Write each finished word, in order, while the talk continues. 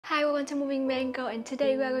Hi, welcome to Moving Mango, and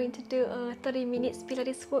today we are going to do a 30 minutes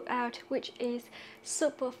Pilates workout which is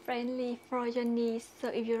super friendly for your knees. So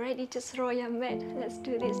if you're ready, just roll your mat. Let's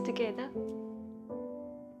do this together.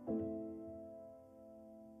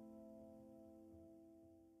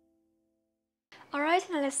 Alright,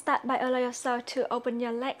 now let's start by allow yourself to open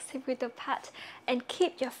your legs hip width apart and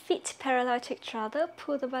keep your feet parallel to each other.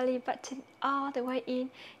 Pull the belly button all the way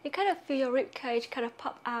in. You kind of feel your rib cage kind of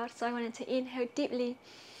pop out, so I wanted to inhale deeply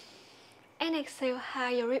and exhale high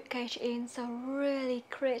your rib cage in, so really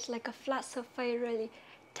create like a flat surface, really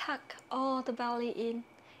tuck all the belly in.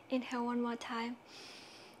 Inhale one more time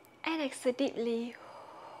and exhale deeply.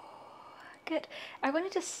 Good. I want you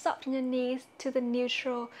to soften your knees to the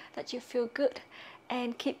neutral that you feel good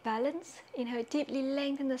and keep balance. Inhale deeply,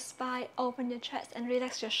 lengthen the spine, open your chest and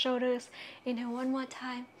relax your shoulders. Inhale one more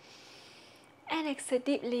time and exhale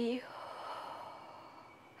deeply.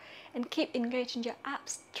 And keep engaging your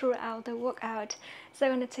abs throughout the workout. So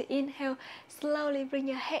I'm going to inhale, slowly bring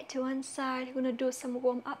your head to one side. We're going to do some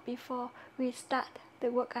warm up before we start the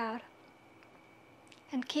workout.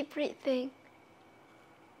 And keep breathing.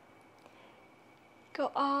 Go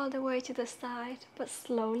all the way to the side, but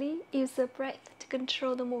slowly use the breath to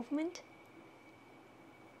control the movement.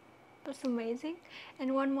 That's amazing.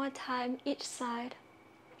 And one more time each side.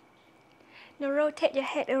 Now rotate your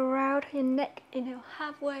head around your neck. Inhale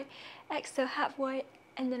halfway, exhale halfway,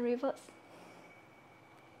 and then reverse.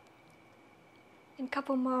 And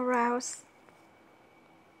couple more rounds.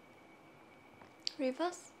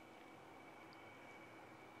 Reverse.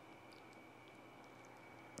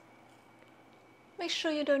 Make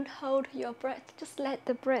sure you don't hold your breath. Just let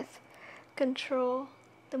the breath control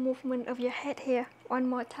the movement of your head here. One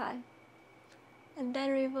more time. And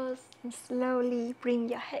then reverse and slowly bring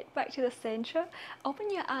your head back to the center.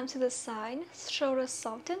 Open your arms to the side, shoulders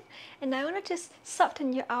soften. And I want to just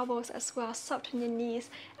soften your elbows as well, soften your knees.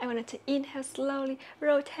 I want to inhale slowly,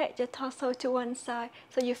 rotate your torso to one side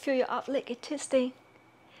so you feel your up leg is twisting.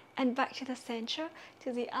 And back to the center,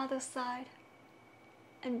 to the other side.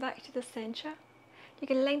 And back to the center. You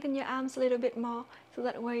can lengthen your arms a little bit more, so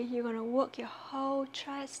that way you're going to work your whole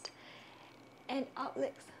chest and up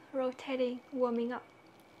legs. Rotating, warming up.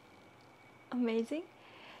 Amazing.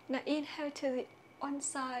 Now inhale to the one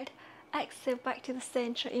side, exhale back to the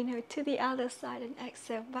center. Inhale to the other side and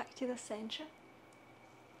exhale back to the center.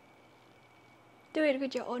 Do it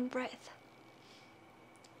with your own breath.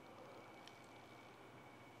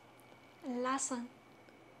 And last one.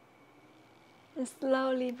 And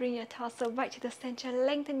slowly bring your torso back to the center.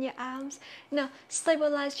 Lengthen your arms. Now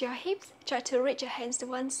stabilize your hips. Try to reach your hands to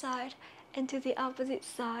one side and to the opposite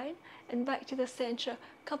side and back to the center.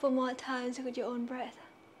 Couple more times with your own breath.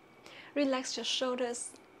 Relax your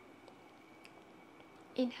shoulders.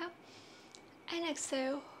 Inhale and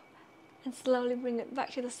exhale, and slowly bring it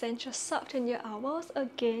back to the center. Soften your elbows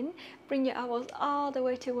again. Bring your elbows all the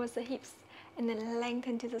way towards the hips and then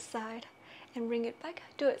lengthen to the side and bring it back.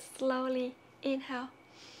 Do it slowly. Inhale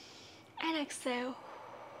and exhale,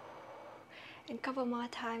 and couple more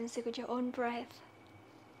times with your own breath.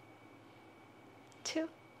 2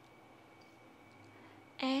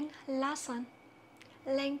 and last one.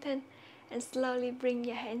 Lengthen and slowly bring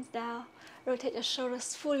your hands down. Rotate your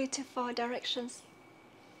shoulders fully to 4 directions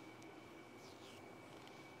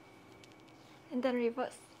and then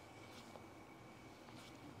reverse.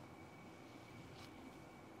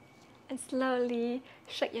 And slowly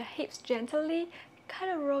shake your hips gently.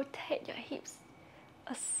 Kind of rotate your hips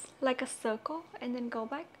like a circle and then go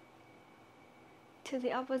back to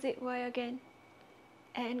the opposite way again.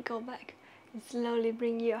 And go back and slowly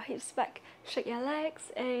bring your hips back. Shake your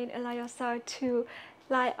legs and allow yourself to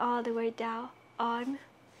lie all the way down on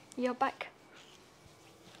your back.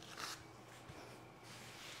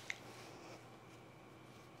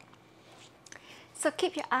 So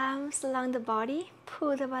keep your arms along the body,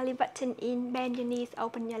 pull the belly button in, bend your knees,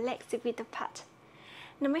 open your legs hip width apart.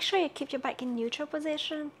 Now make sure you keep your back in neutral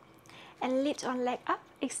position and lift one leg up,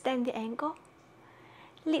 extend the ankle.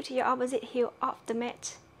 Lift your opposite heel off the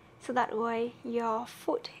mat, so that way your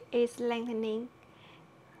foot is lengthening,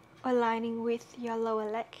 aligning with your lower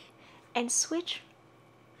leg. And switch.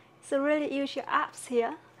 So really use your abs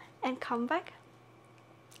here and come back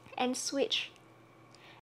and switch.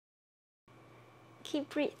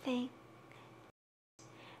 Keep breathing.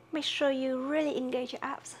 Make sure you really engage your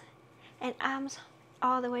abs and arms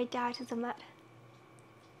all the way down to the mat.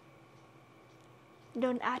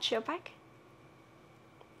 Don't arch your back.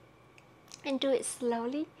 And do it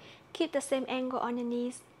slowly. Keep the same angle on your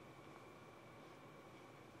knees.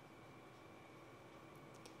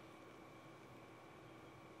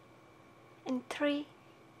 And 3,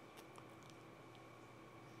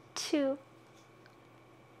 2,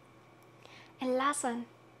 and last one.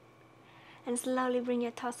 And slowly bring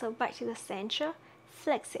your torso back to the center,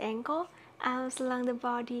 flex the ankle, arms along the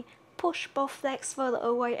body, push both legs further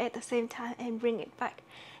away at the same time and bring it back.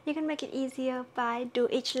 You can make it easier by do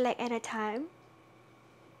each leg at a time.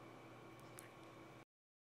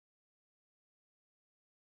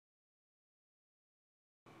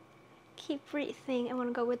 Keep breathing. I want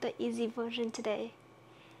to go with the easy version today,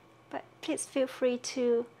 but please feel free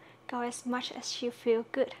to go as much as you feel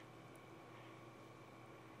good.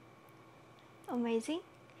 Amazing.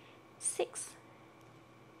 6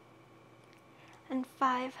 and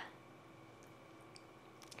 5,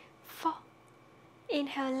 4.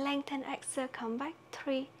 Inhale, lengthen, exhale, come back.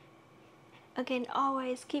 3. Again,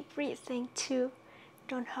 always keep breathing. 2.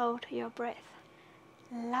 Don't hold your breath.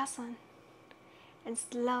 Last one. And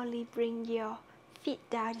slowly bring your feet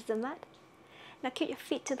down to the mat. Now keep your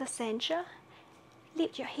feet to the center.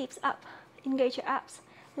 Lift your hips up. Engage your abs.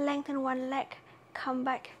 Lengthen one leg. Come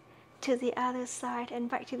back to the other side and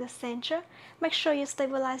back to the center. Make sure you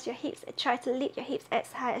stabilize your hips and try to lift your hips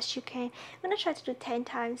as high as you can. I'm going to try to do 10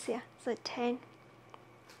 times here. So 10,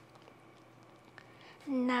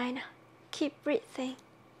 9, keep breathing.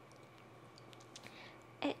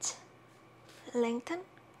 8, lengthen,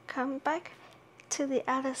 come back to the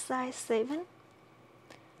other side. 7,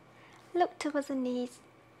 look towards the knees.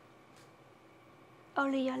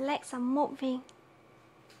 Only your legs are moving.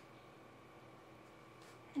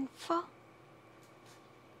 And 4,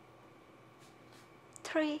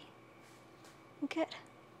 3, good.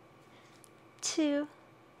 2,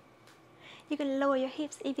 you can lower your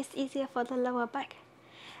hips if it's easier for the lower back,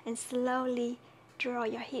 and slowly draw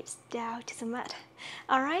your hips down to the mat.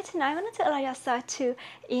 Alright, now I want you to allow yourself to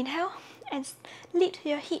inhale and lift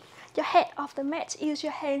your head off the mat. Use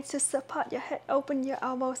your hands to support your head. Open your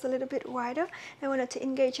elbows a little bit wider. I want you to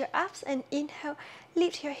engage your abs and inhale.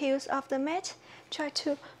 Lift your heels off the mat. Try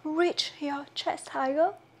to reach your chest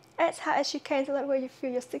higher, as high as you can, so that way you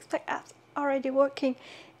feel your six-pack abs already working,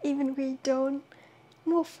 even when you don't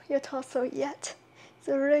move your torso yet.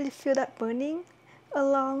 So really feel that burning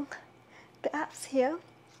along the abs here.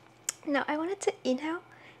 Now I wanted to inhale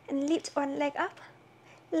and lift one leg up.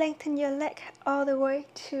 Lengthen your leg all the way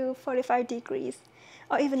to 45 degrees,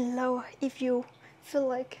 or even lower if you feel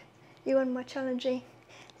like you want more challenging.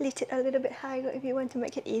 Lift it a little bit higher if you want to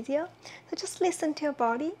make it easier. So just listen to your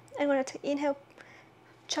body. I'm going to inhale,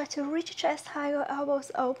 try to reach your chest higher,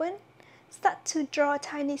 elbows open. Start to draw a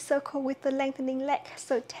tiny circle with the lengthening leg.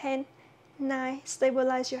 So 10, 9,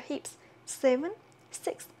 stabilize your hips. 7,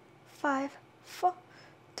 6, 5, 4,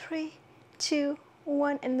 3, 2,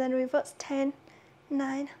 1, and then reverse. 10,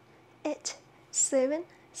 9, 8, 7,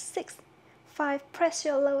 6, 5. Press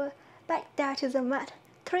your lower back down to the mat.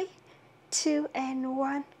 3, 2, and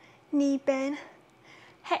 1. Knee bend.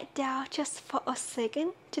 Head down just for a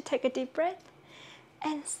second to take a deep breath.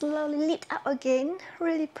 And slowly lift up again.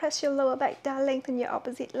 Really press your lower back down. Lengthen your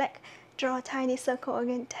opposite leg. Draw a tiny circle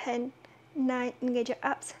again. 10, 9. Engage your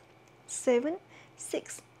abs. 7,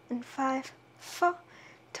 6, and 5, 4,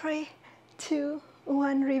 3, 2,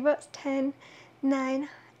 1. Reverse. 10, 9,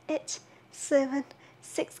 8, 7,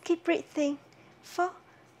 6. Keep breathing. 4,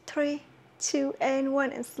 3, 2, and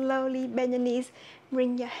 1. And slowly bend your knees.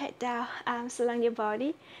 Bring your head down, arms along your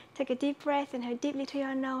body. Take a deep breath. Inhale deeply through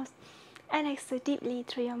your nose and exhale deeply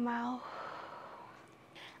through your mouth.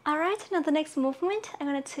 Alright, now the next movement, I'm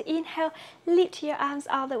going to inhale, lift your arms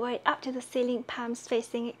all the way up to the ceiling, palms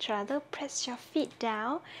facing each other. Press your feet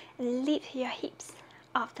down and lift your hips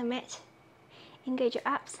off the mat. Engage your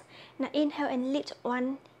abs. Now inhale and lift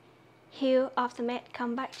one heel off the mat.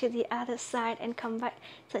 Come back to the other side and come back.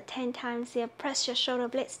 So 10 times here. Press your shoulder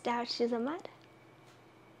blades down to the mat.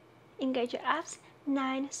 Engage your abs.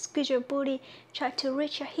 9, squeeze your booty. Try to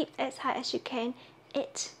reach your hip as high as you can.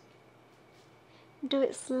 8, do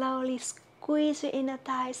it slowly. Squeeze your inner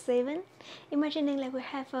thighs. 7, imagining like we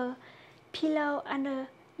have a pillow under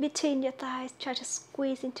between your thighs. Try to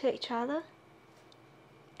squeeze into each other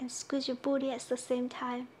and squeeze your booty at the same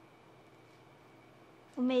time.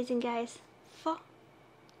 Amazing, guys. 4,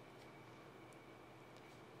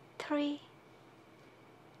 3,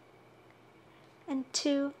 and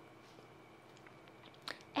 2,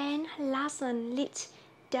 and last one. Lift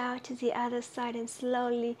down to the other side and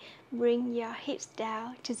slowly bring your hips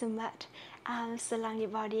down to the mat. Arms along your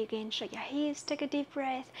body again. Shake your hips. Take a deep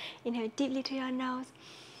breath. Inhale deeply through your nose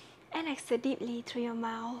and exhale deeply through your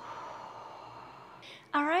mouth.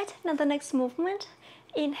 Alright, now the next movement.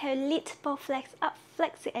 Inhale, lift both legs up,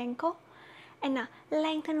 flex the ankle, and now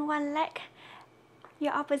lengthen one leg,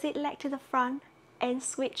 your opposite leg to the front, and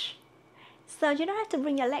switch. So you don't have to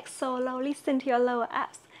bring your legs so low. Listen to your lower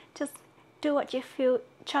abs. Just do what you feel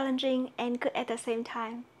challenging and good at the same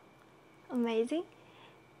time. Amazing.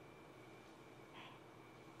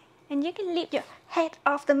 And you can lift your head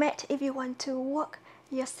off the mat if you want to work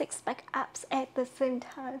your six-pack abs at the same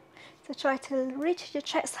time. So try to reach your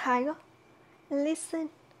chest higher. Listen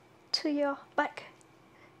to your back.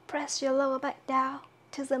 Press your lower back down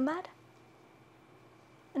to the mat.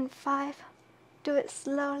 And 5. Do it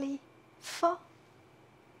slowly. 4.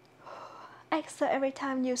 Exhale every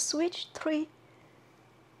time you switch. 3.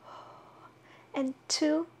 And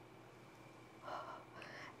 2.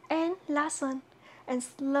 And last one. And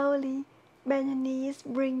slowly bend your knees,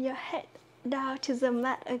 bring your head down to the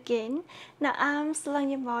mat again. Now arms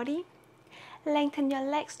along your body. Lengthen your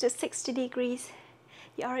legs to 60 degrees.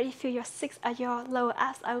 You already feel your lower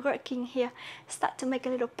abs are working here. Start to make a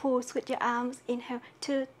little pulse with your arms. Inhale,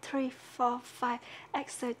 2, 3, 4, 5.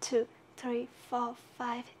 Exhale, 2, 3, 4,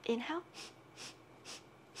 5. Inhale.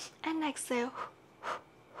 And exhale.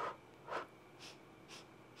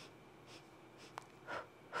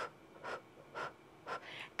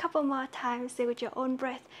 Couple more times, say with your own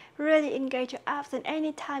breath. Really engage your abs, and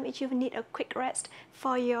anytime if you need a quick rest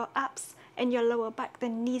for your abs and your lower back, the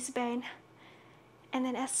knees bend. And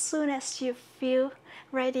then as soon as you feel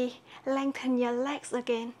ready, lengthen your legs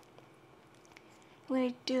again. I'm going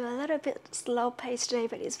to do a little bit slow pace today,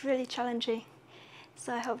 but it's really challenging.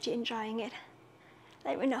 So I hope you're enjoying it.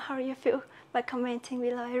 Let me know how you feel by commenting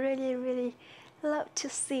below. I really love to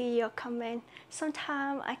see your comment.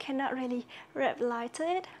 Sometimes I cannot really reply to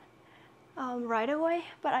it right away,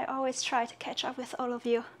 but I always try to catch up with all of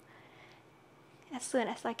you as soon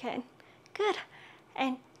as I can. Good.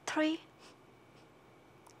 And 3,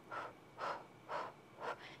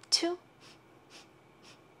 2,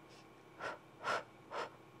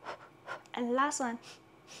 and last one.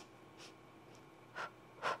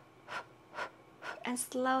 And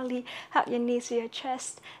slowly hug your knees to your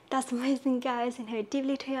chest. That's amazing, guys. Inhale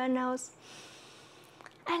deeply through your nose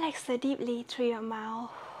and exhale deeply through your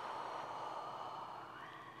mouth.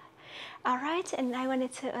 Alright, and I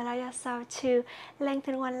wanted to allow yourself to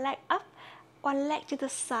lengthen one leg up, one leg to the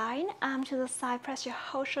side, arm to the side. Press your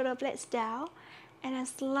whole shoulder blades down, and then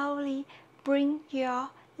slowly bring your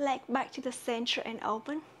leg back to the center and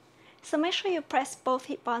open. So make sure you press both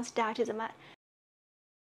hip bones down to the mat.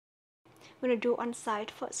 I'm going to do one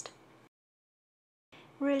side first.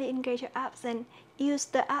 Really engage your abs and use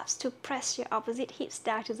the abs to press your opposite hips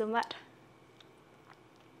down to the mat.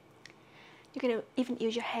 You're going to even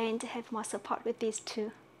use your hand to have more support with these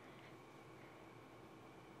two.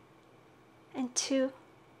 And 2.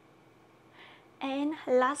 And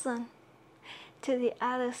last one. To the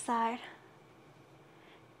other side.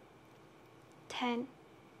 10.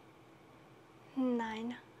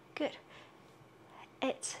 9. Good.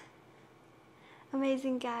 8.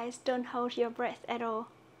 Amazing, guys. Don't hold your breath at all.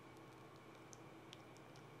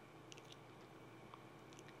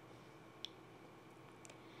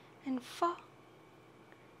 And 4,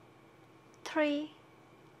 3,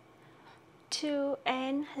 2,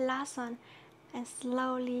 and last one. And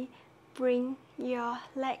slowly bring your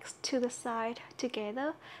legs to the side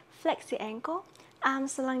together. Flex the ankle,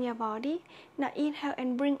 arms along your body. Now inhale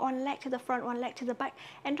and bring one leg to the front, one leg to the back.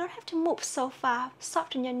 And don't have to move so far.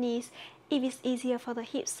 Soften your knees if it's easier for the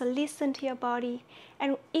hips. So listen to your body.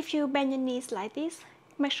 And if you bend your knees like this,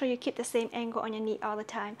 make sure you keep the same angle on your knee all the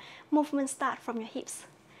time. Movements start from your hips.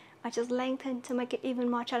 I just lengthen to make it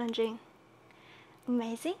even more challenging.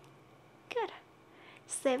 Amazing. Good.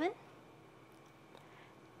 7,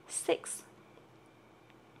 6,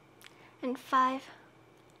 and 5,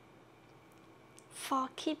 4.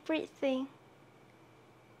 Keep breathing.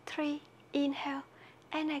 3. Inhale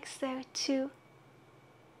and exhale. 2.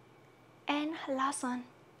 And last one.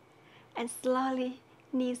 And slowly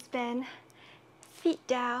knees bend, feet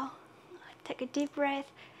down. Take a deep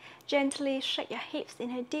breath. Gently shake your hips.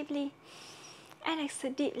 Inhale deeply and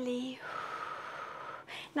exhale deeply.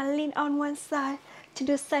 Now lean on one side to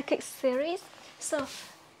do circuit series. So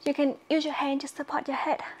you can use your hand to support your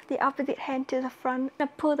head, the opposite hand to the front. Now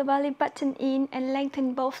pull the belly button in and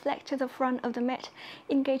lengthen both legs to the front of the mat.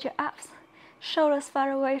 Engage your abs, shoulders far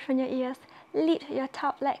away from your ears. Lift your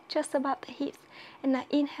top leg just above the hips. And now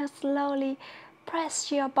inhale slowly.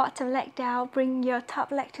 Press your bottom leg down. Bring your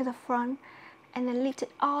top leg to the front. And then lift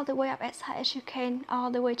it all the way up as high as you can, all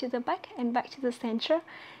the way to the back and back to the center.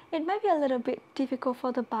 It might be a little bit difficult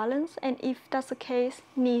for the balance, and if that's the case,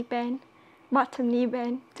 knee bend, bottom knee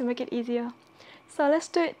bend to make it easier. So let's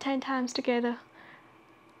do it 10 times together.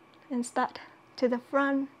 And start to the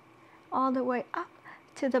front, all the way up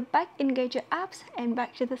to the back, engage your abs, and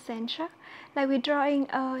back to the center. Like we're drawing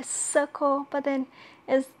a circle, but then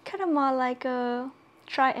it's kind of more like a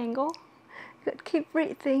triangle. Good, keep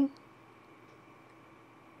breathing.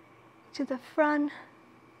 To the front,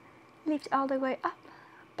 lift all the way up,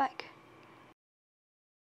 back.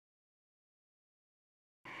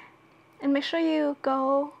 And make sure you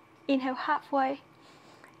go inhale halfway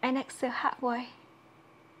and exhale halfway.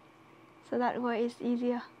 So that way it's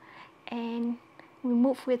easier. And we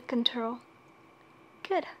move with control.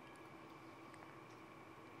 Good.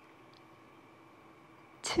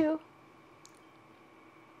 2.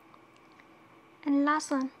 And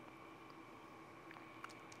last one.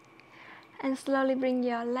 And slowly bring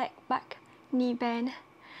your leg back, knee bend.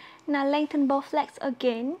 Now lengthen both legs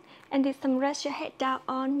again, and this time rest your head down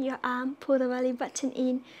on your arm, pull the belly button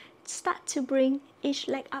in. Start to bring each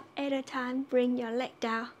leg up at a time, bring your leg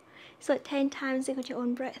down. So 10 times with your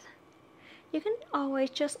own breath. You can always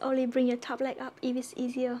just only bring your top leg up if it's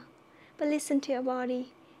easier, but listen to your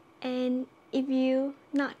body. And if you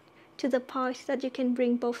not to the point that you can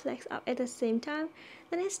bring both legs up at the same time,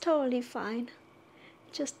 then it's totally fine.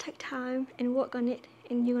 Just take time and work on it,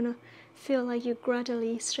 and you're gonna feel like you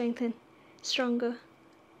gradually strengthen, stronger.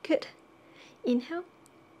 Good. Inhale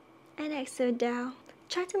and exhale down.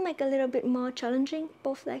 Try to make it a little bit more challenging.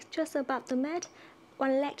 Both legs just above the mat.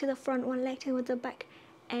 One leg to the front, one leg to the back,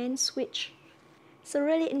 and switch. So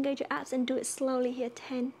really engage your abs and do it slowly here.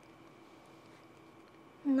 10,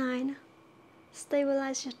 9,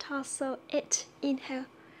 stabilize your torso. 8, inhale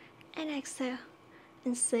and exhale,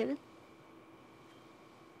 and 7,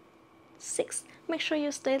 6, make sure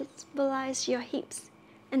you stabilize your hips,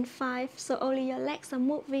 and 5, so only your legs are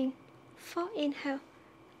moving. 4, inhale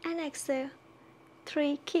and exhale.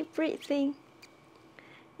 3, keep breathing,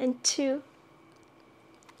 and 2,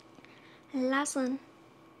 and last one.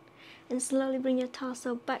 And slowly bring your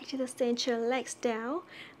torso back to the center, legs down.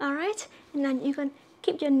 Alright, and then you can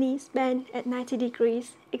keep your knees bent at 90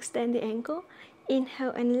 degrees, extend the ankle.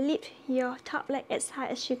 Inhale and lift your top leg as high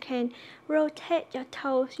as you can. Rotate your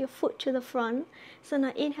toes, your foot to the front. So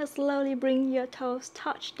now inhale, slowly bring your toes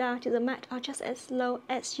touch down to the mat, or just as low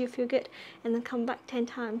as you feel good. And then come back 10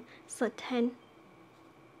 times. So 10,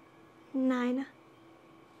 9,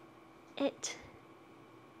 8,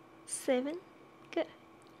 7, good,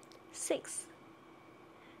 6,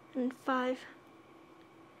 and 5,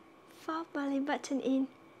 4, belly button in,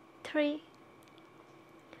 3,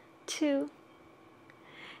 2,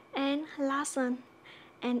 and last one,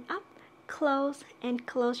 and up, close, and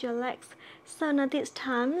close your legs. So now this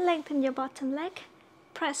time, lengthen your bottom leg,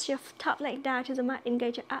 press your top leg down to the mat,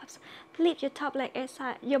 engage your abs, lift your top leg as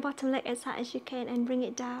high, your bottom leg as high as you can, and bring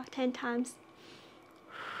it down 10 times.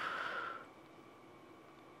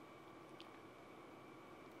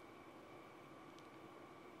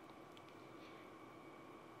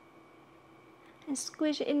 And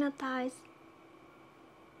squeeze your inner thighs.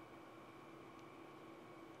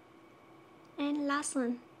 And last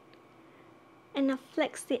one. And now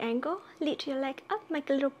flex the ankle, lift your leg up, make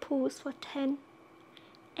a little pulse for 10,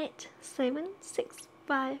 8, 7, 6,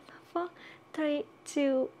 5, 4, 3,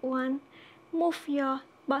 2, 1. Move your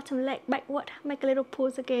bottom leg backward, make a little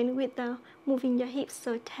pulse again without moving your hips.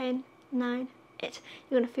 So 10, 9, 8.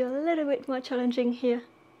 You're gonna feel a little bit more challenging here.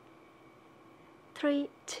 3,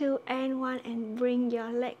 2, and 1, and bring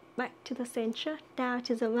your leg back to the center, down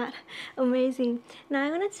to the mat. Amazing. Now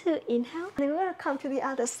I'm going to inhale, and we're going to come to the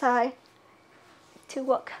other side to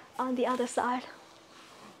work on the other side.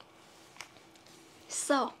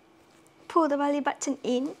 So, pull the belly button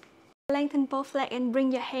in, lengthen both legs and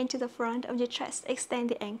bring your hand to the front of your chest, extend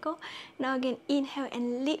the ankle. Now again, inhale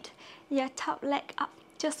and lift your top leg up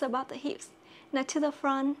just above the hips. Now to the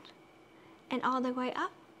front and all the way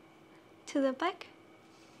up, to the back,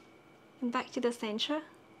 and back to the center.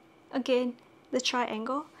 Again, the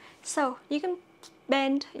triangle. So you can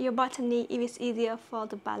bend your bottom knee if it's easier for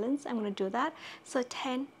the balance. I'm going to do that. So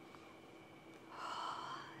 10,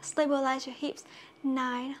 stabilize your hips.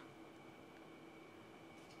 9,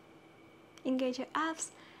 engage your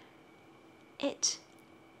abs. 8,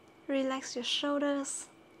 relax your shoulders.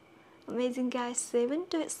 Amazing, guys. 7,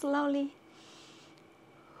 do it slowly.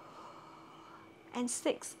 And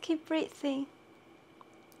 6, keep breathing.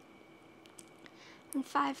 And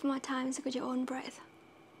 5 more times with your own breath.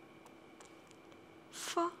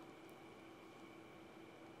 4,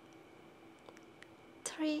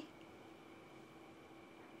 3,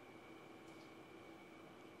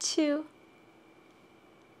 2,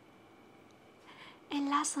 and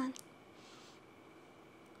last one.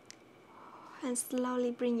 And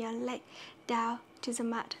slowly bring your leg down to the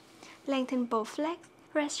mat. Lengthen both legs.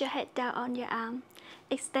 Rest your head down on your arm.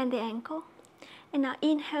 extend the ankle. And now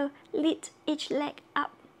inhale, lift each leg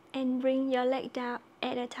up and bring your leg down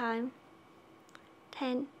at a time.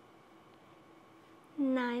 10,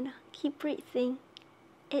 9, keep breathing.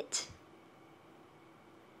 8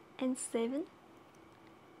 and 7,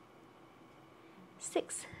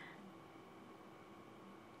 6,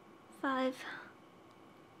 5,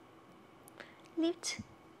 lift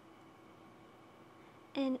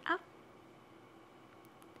and up,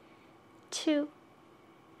 2,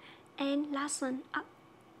 and last one, up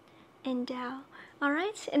and down.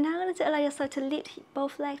 Alright, and now I'm going to allow yourself to lift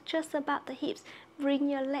both legs just above the hips. Bring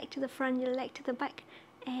your leg to the front, your leg to the back,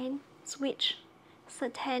 and switch. So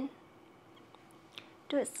 10.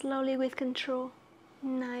 Do it slowly with control.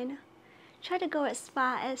 9. Try to go as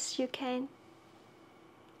far as you can.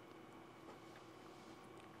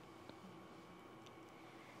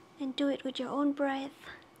 And do it with your own breath.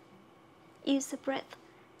 Use the breath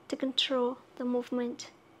to control the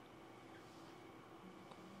movement.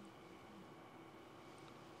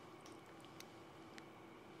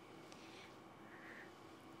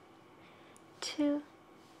 2,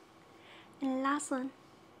 and last one.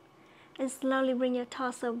 And slowly bring your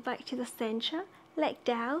torso back to the center, leg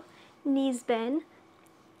down, knees bend.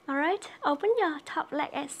 Alright, open your top leg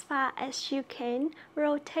as far as you can,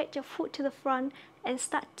 rotate your foot to the front and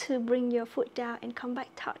start to bring your foot down and come back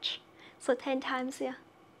touch. So 10 times here.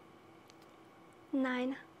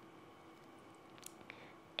 9,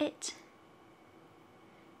 8,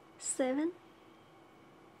 7,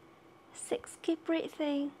 6, keep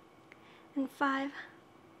breathing, and 5,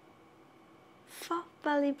 4,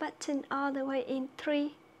 belly button all the way in,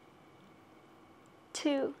 3,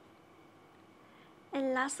 2,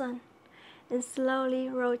 and last one. And slowly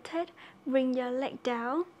rotate, bring your leg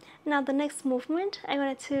down. Now the next movement, I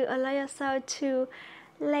want to allow yourself to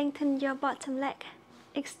lengthen your bottom leg,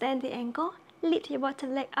 extend the ankle, lift your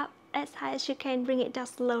bottom leg up as high as you can, bring it down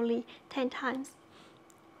slowly, 10 times.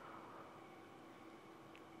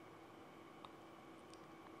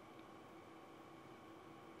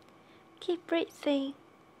 Keep breathing.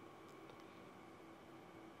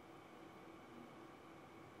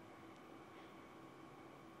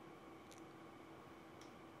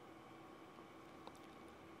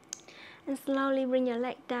 And slowly bring your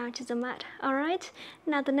leg down to the mat. Alright,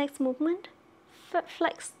 now the next movement,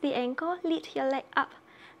 flex the ankle, lift your leg up,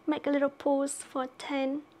 make a little pause for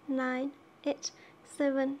 10, 9, 8,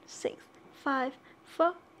 7, 6, 5,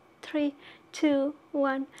 4, 3, 2,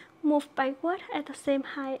 1, move backward at the same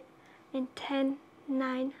height, in 10,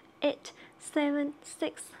 9, 8, 7,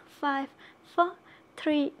 6, 5, 4,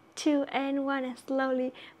 3, 2, and 1, and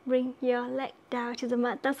slowly bring your leg down to the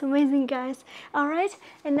mat. That's amazing, guys. Alright,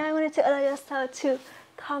 and now I wanted to allow yourself to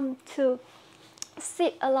come to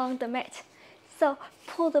sit along the mat. So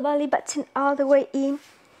pull the belly button all the way in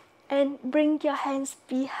and bring your hands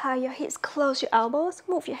behind your hips, close your elbows,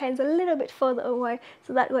 move your hands a little bit further away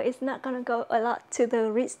so that way it's not gonna go a lot to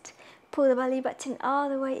the wrist. Pull the belly button all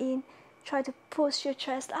the way in, try to push your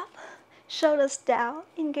chest up, shoulders down,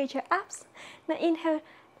 engage your abs. Now inhale,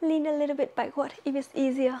 lean a little bit backward if it's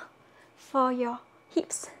easier for your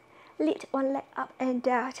hips. Lift one leg up and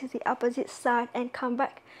down to the opposite side and come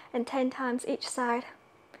back, and 10 times each side.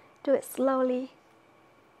 Do it slowly.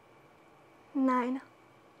 9,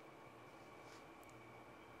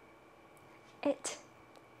 8.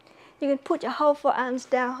 You can put your whole forearms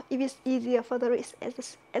down if it's easier for the wrist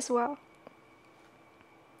as well.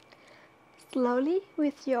 Slowly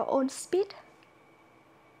with your own speed.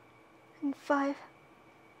 And 5,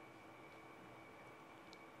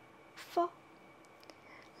 4.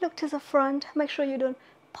 Look to the front. Make sure you don't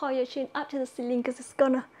pull your chin up to the ceiling because it's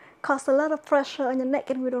gonna cause a lot of pressure on your neck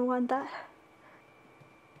and we don't want that.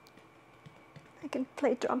 I can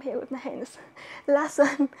play drum here with my hands. Last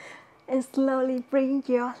one. And slowly bring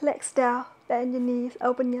your legs down, bend your knees,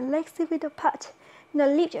 open your legs a bit apart. Now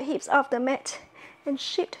lift your hips off the mat and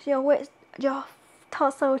shift your weight, your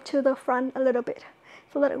torso to the front a little bit.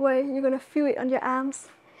 So that way you're gonna feel it on your arms.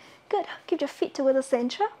 Good. Keep your feet toward the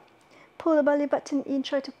center. Pull the belly button in,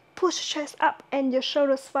 try to push your chest up and your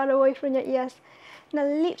shoulders far away from your ears. Now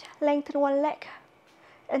lift, lengthen one leg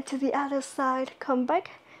and to the other side. Come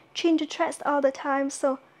back, chin to chest all the time,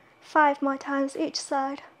 so 5 more times each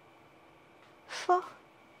side. 4,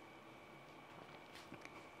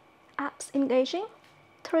 abs engaging,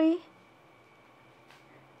 3,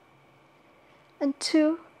 and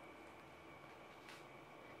 2,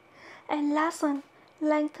 and last one,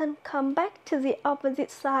 lengthen, come back to the opposite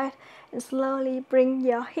side and slowly bring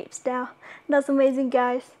your hips down. That's amazing,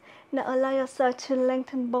 guys. Now allow yourself to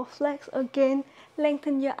lengthen both legs again,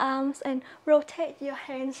 lengthen your arms and rotate your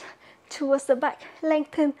hands towards the back.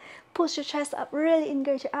 Lengthen, push your chest up, really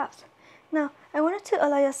engage your abs. Now, I want you to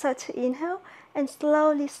allow yourself to inhale and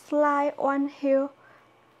slowly slide one heel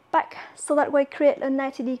back, so that way create a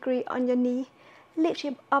 90-degree on your knee. Lift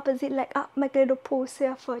your opposite leg up, make a little pulse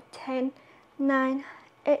here for 10, 9,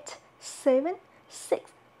 8, 7,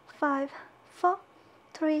 6, 5, 4,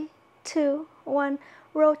 3, 2, 1.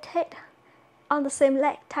 Rotate on the same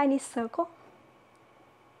leg, tiny circle.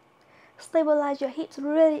 Stabilize your hips,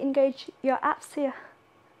 really engage your abs here.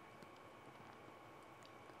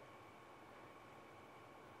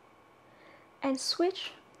 And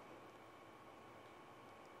switch.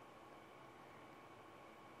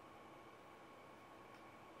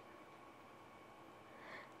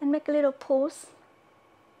 And make a little pause.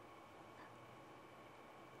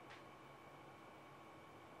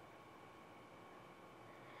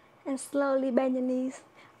 And slowly bend your knees,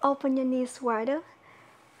 open your knees wider.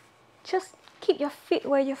 Just keep your feet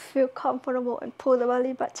where you feel comfortable and pull the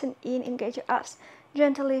belly button in, engage your abs.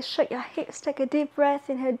 Gently shake your hips, take a deep breath,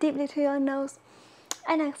 inhale deeply through your nose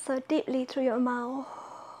and exhale deeply through your mouth.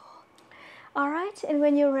 Alright, and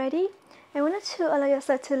when you're ready, I want you to allow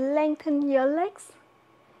yourself to lengthen your legs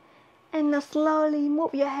and now slowly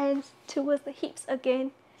move your hands towards the hips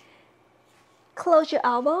again. Close your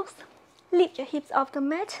elbows, lift your hips off the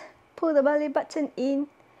mat, pull the belly button in.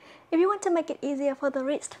 If you want to make it easier for the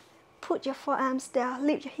wrist, put your forearms down,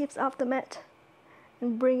 lift your hips off the mat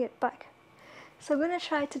and bring it back. So I'm going to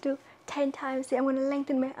try to do 10 times here. I'm going to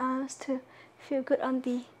lengthen my arms to feel good on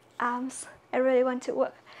the arms. I really want to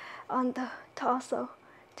work on the torso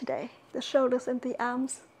today, the shoulders and the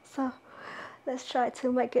arms. So let's try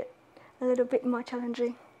to make it a little bit more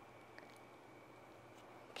challenging.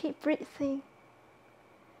 Keep breathing.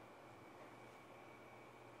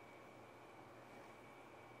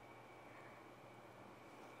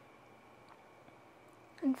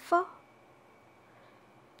 And 4,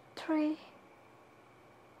 3,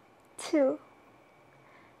 2,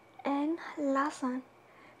 and last one.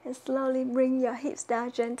 And slowly bring your hips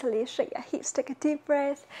down gently. Shake your hips, take a deep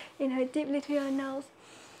breath. Inhale deeply through your nose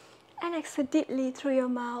and exhale deeply through your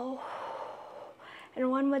mouth.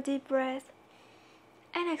 And one more deep breath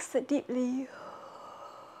and exhale deeply.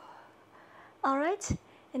 Alright,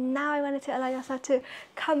 and now I wanted to allow yourself to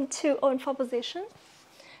come to all four position.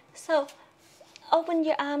 So open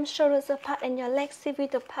your arms, shoulders apart, and your legs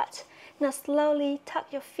hip-width apart. Now slowly tuck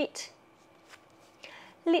your feet.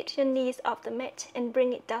 Lift your knees off the mat and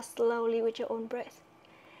bring it down slowly with your own breath.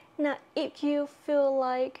 Now, if you feel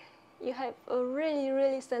like you have a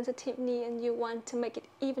really sensitive knee and you want to make it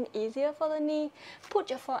even easier for the knee,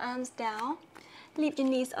 put your forearms down. Lift your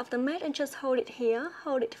knees off the mat and just hold it here.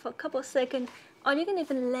 Hold it for a couple of seconds. Or you can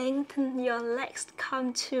even lengthen your legs,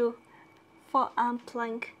 come to forearm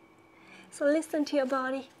plank. So listen to your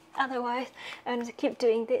body, otherwise I'm going to keep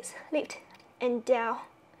doing this. Lift and down.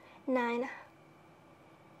 9,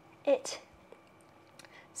 8,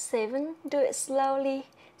 7, do it slowly.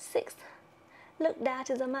 6, look down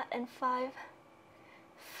to the mat, and 5,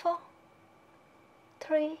 4,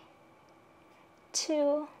 3,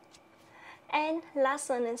 2, and last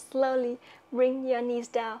one, and slowly bring your knees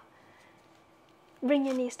down. Bring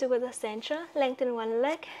your knees towards the center, lengthen one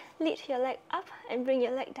leg, lift your leg up and bring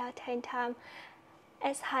your leg down 10 times,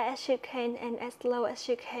 as high as you can and as low as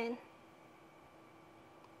you can.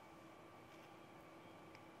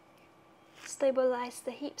 Stabilize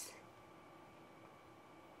the hips.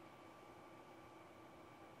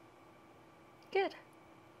 Good.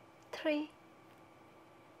 3,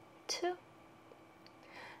 2,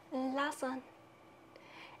 and last one.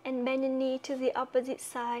 And bend your knee to the opposite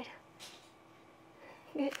side.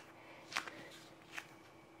 Good.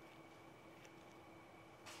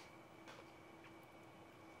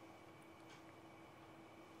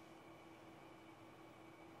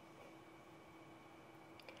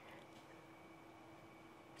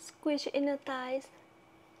 Squeeze your inner thighs.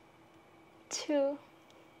 2,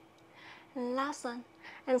 and last one.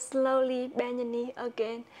 And slowly bend your knee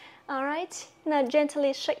again. Alright, now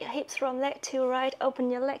gently shake your hips from left to right.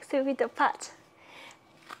 Open your legs to width apart.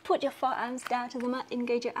 Put your forearms down to the mat,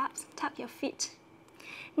 engage your abs, tap your feet.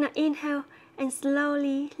 Now inhale and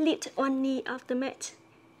slowly lift one knee off the mat.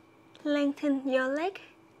 Lengthen your leg,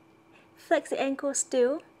 flex the ankle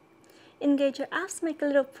still. Engage your abs, make a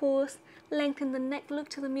little pause. Lengthen the neck, look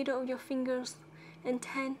to the middle of your fingers. And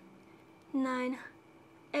 10, 9,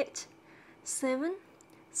 8, 7,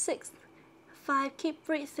 6, 5, keep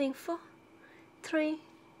breathing. 4, 3,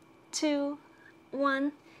 2,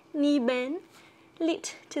 1, knee bend.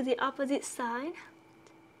 Lift to the opposite side.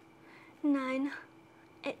 9,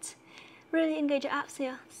 8, really engage your abs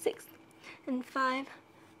here. 6, and 5,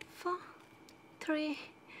 4, 3,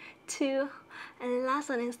 2, and last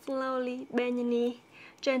one, and slowly bend your knee.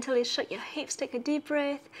 Gently shake your hips, take a deep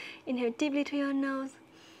breath. Inhale deeply through your nose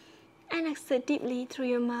and exhale deeply through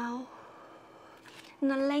your mouth.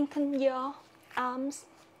 Now lengthen your arms,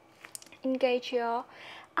 engage your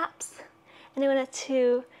abs, and I want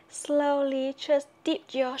to slowly just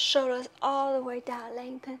dip your shoulders all the way down,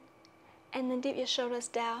 lengthen, and then dip your shoulders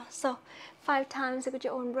down. So 5 times with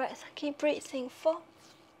your own breath. Keep breathing. 4,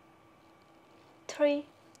 3,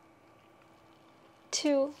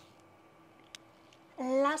 2,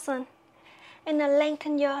 and last one. And now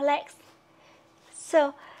lengthen your legs.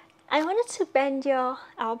 So I wanted to bend your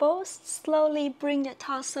elbows, slowly bring your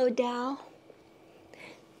torso down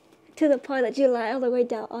to the point that you lie all the way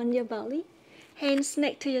down on your belly. Hands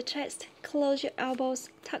next to your chest, close your elbows,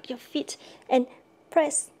 tuck your feet, and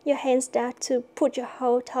press your hands down to put your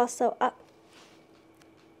whole torso up.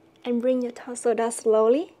 And bring your torso down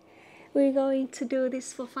slowly. We're going to do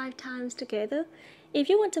this for 5 times together. If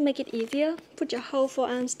you want to make it easier, put your whole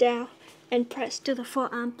forearms down and press to the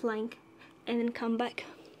forearm plank, and then come back.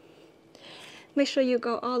 Make sure you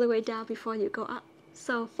go all the way down before you go up.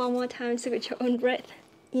 So 4 more times with your own breath.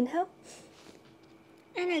 Inhale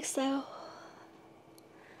and exhale.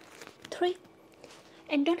 3,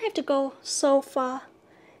 and don't have to go so far,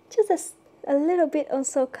 just a little bit on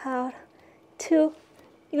so count. 2,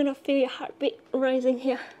 you're gonna feel your heartbeat rising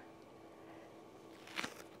here.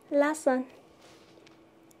 Last one,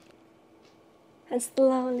 and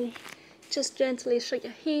slowly, just gently shake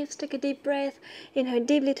your hips, take a deep breath, inhale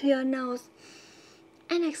deeply through your nose,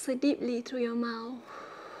 and exhale deeply through your mouth.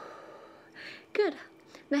 Good.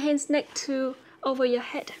 Now hands next to over your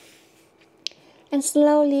head. And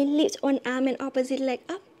slowly lift one arm and opposite leg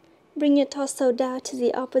up. Bring your torso down to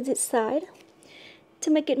the opposite side.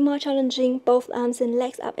 To make it more challenging, both arms and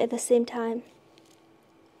legs up at the same time.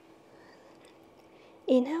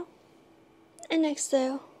 Inhale and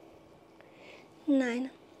exhale. 9,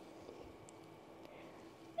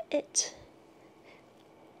 8,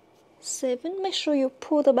 7. Make sure you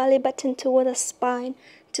pull the belly button toward the spine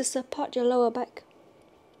to support your lower back.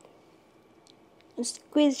 And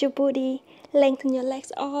squeeze your booty, lengthen your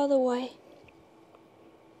legs all the way.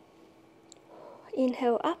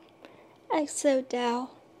 Inhale up, exhale down.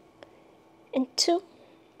 And 2.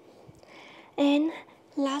 And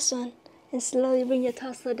last one. And slowly bring your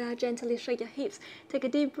torso down, gently shake your hips. Take a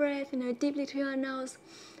deep breath, inhale deeply through your nose,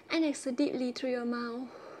 and exhale deeply through your mouth.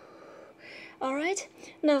 Alright,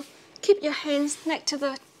 now keep your hands next to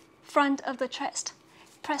the front of the chest.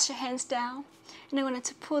 Press your hands down, and I want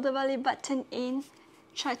to pull the belly button in.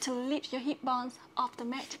 Try to lift your hip bones off the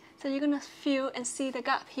mat. So you're going to feel and see the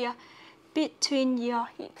gap here between your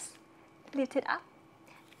hips. Lift it up.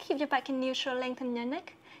 Keep your back in neutral, lengthen your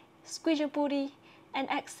neck. Squeeze your booty and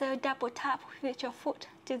exhale, double tap with your foot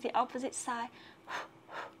to the opposite side.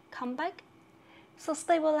 Come back. So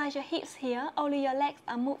stabilize your hips here, only your legs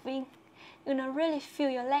are moving. You're gonna really feel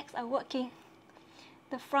your legs are working.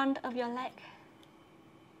 The front of your leg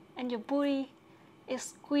and your booty is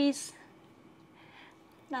squeezed.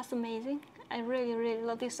 That's amazing. I really, really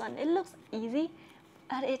love this one. It looks easy,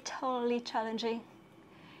 but it's totally challenging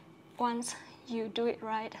once you do it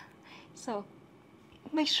right. So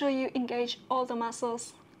make sure you engage all the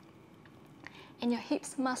muscles, and your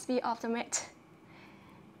hips must be off the mat.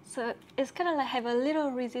 So it's kind of like have a little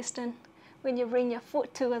resistance when you bring your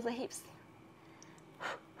foot towards the hips.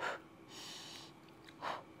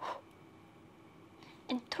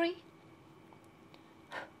 And 3,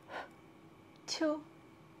 2,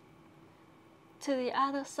 to the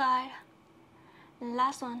other side. And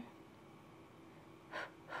last one.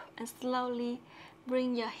 And slowly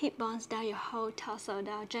bring your hip bones down, your whole torso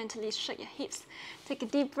down. Gently shake your hips. Take a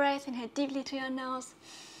deep breath, inhale deeply through your nose,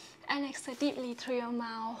 and exhale deeply through your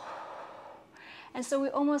mouth. And so we're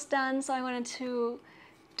almost done, so I wanted to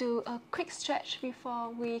do a quick stretch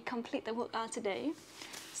before we complete the workout today.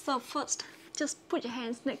 So first, just put your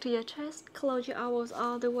hands next to your chest, close your elbows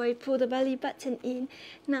all the way, pull the belly button in.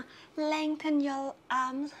 Now lengthen your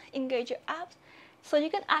arms, engage your abs. So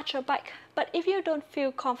you can arch your back, but if you don't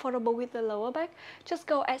feel comfortable with the lower back, just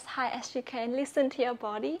go as high as you can. Listen to your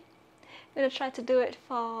body. I'm gonna try to do it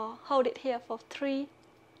for, hold it here for 3.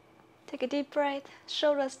 Take a deep breath,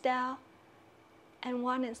 shoulders down, and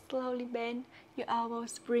 1, and slowly bend your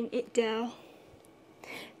elbows, bring it down.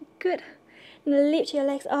 Good. Now lift your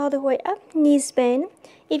legs all the way up, knees bend.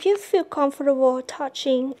 If you feel comfortable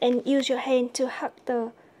touching and use your hand to hug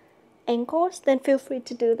the ankles, then feel free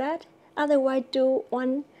to do that. Otherwise, do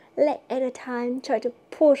one leg at a time. Try to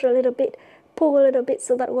push a little bit, pull a little bit,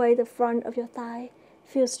 so that way the front of your thigh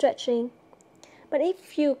feels stretching. But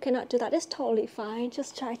if you cannot do that, it's totally fine.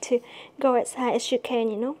 Just try to go as high as you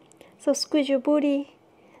can, you know. So squeeze your booty,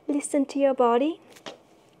 listen to your body,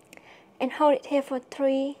 and hold it here for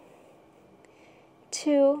 3,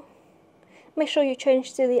 2. Make sure you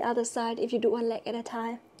change to the other side if you do one leg at a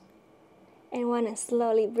time. And 1, and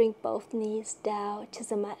slowly bring both knees down to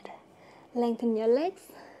the mat. Lengthen your legs.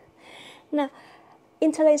 Now,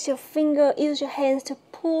 interlace your finger, use your hands to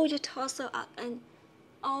pull your torso up and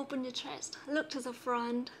open your chest. Look to the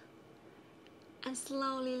front. And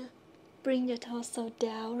slowly bring your torso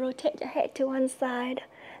down. Rotate your head to one side.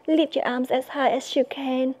 Lift your arms as high as you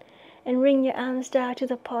can. And bring your arms down to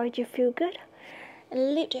the point you feel good.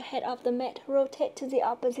 And lift your head off the mat. Rotate to the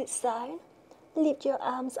opposite side. Lift your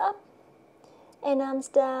arms up and arms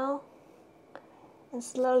down. And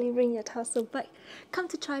slowly bring your torso back. Come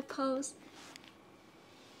to try pose.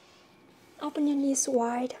 Open your knees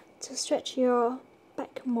wide to stretch your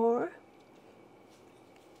back more.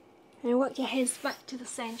 And work your hands back to the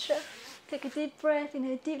center. Take a deep breath,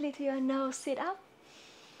 inhale deeply through your nose, sit up.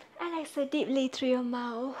 And exhale deeply through your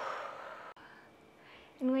mouth.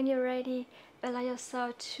 And when you're ready, allow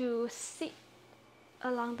yourself to sit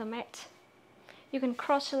along the mat. You can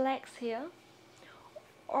cross your legs here.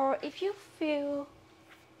 Or if you feel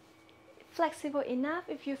flexible enough,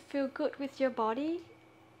 if you feel good with your body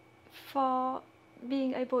for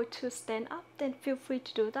being able to stand up, then feel free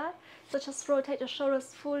to do that. So just rotate your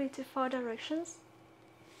shoulders fully to 4 directions.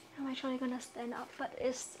 I'm actually gonna stand up, but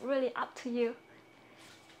it's really up to you.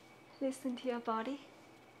 Listen to your body.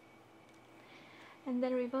 And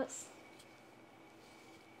then reverse.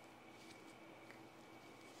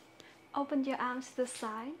 Open your arms to the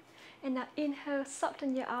side. And now inhale,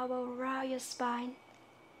 soften your elbow, round your spine.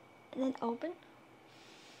 And then open.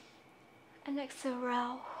 And exhale,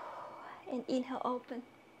 round. And inhale, open.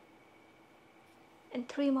 And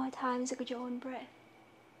 3 more times with your own breath.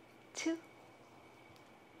 2.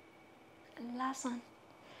 And last one.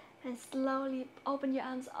 And slowly open your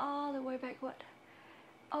arms all the way backward.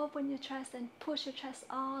 Open your chest and push your chest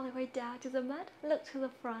all the way down to the mat. Look to the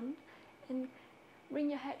front. And bring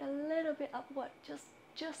your head a little bit upward.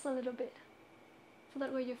 Just a little bit. So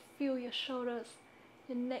that way you feel your shoulders.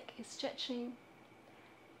 Your neck is stretching.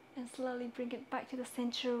 And slowly bring it back to the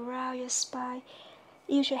center, round your spine.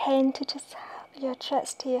 Use your hand to just hug your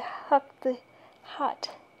chest here, hug the heart,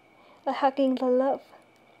 like hugging the love.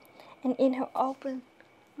 And inhale, open,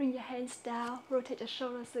 bring your hands down, rotate your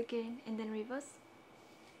shoulders again, and then reverse.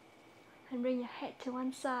 And bring your head to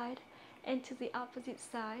one side and to the opposite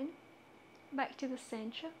side, back to the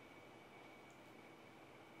center.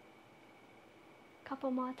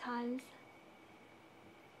 Couple more times.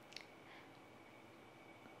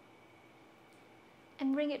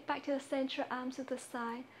 And bring it back to the center, arms to the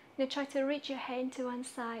side. Now try to reach your hand to one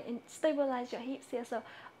side and stabilize your hips here, so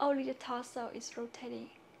only the torso is rotating,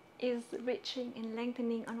 is reaching and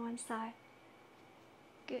lengthening on one side.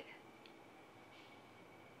 Good.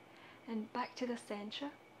 And back to the center.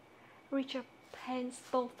 Reach your hands,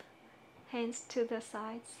 both hands to the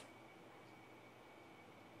sides.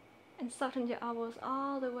 And soften your elbows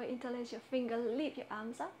all the way, interlace your finger, lift your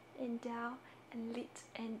arms up and down, and lift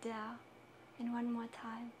and down. And one more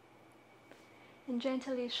time. And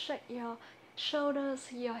gently shake your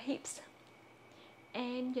shoulders, your hips,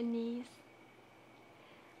 and your knees.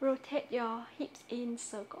 Rotate your hips in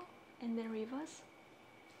circle, and then reverse.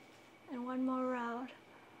 And one more round,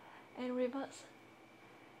 and reverse.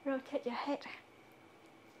 Rotate your head.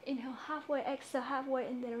 Inhale halfway, exhale halfway,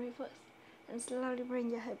 and then reverse. And slowly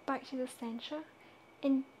bring your head back to the center.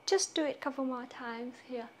 And just do it a couple more times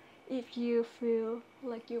here if you feel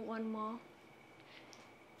like you want more.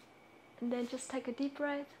 And then just take a deep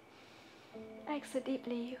breath. Exhale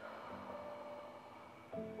deeply.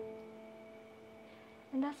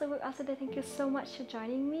 And that's the workout today. Thank you so much for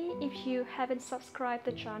joining me. If you haven't subscribed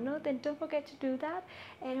the channel, then don't forget to do that.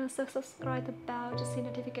 And also subscribe the bell to see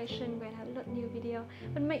notification when I upload new video.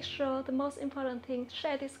 But make sure, the most important thing,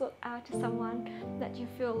 share this workout to someone that you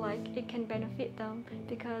feel like it can benefit them,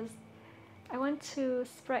 because I want to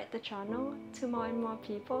spread the channel to more and more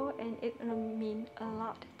people, and it will mean a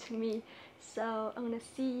lot to me. So I'm gonna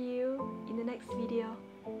see you in the next video.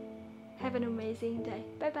 Have an amazing day.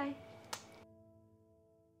 Bye bye.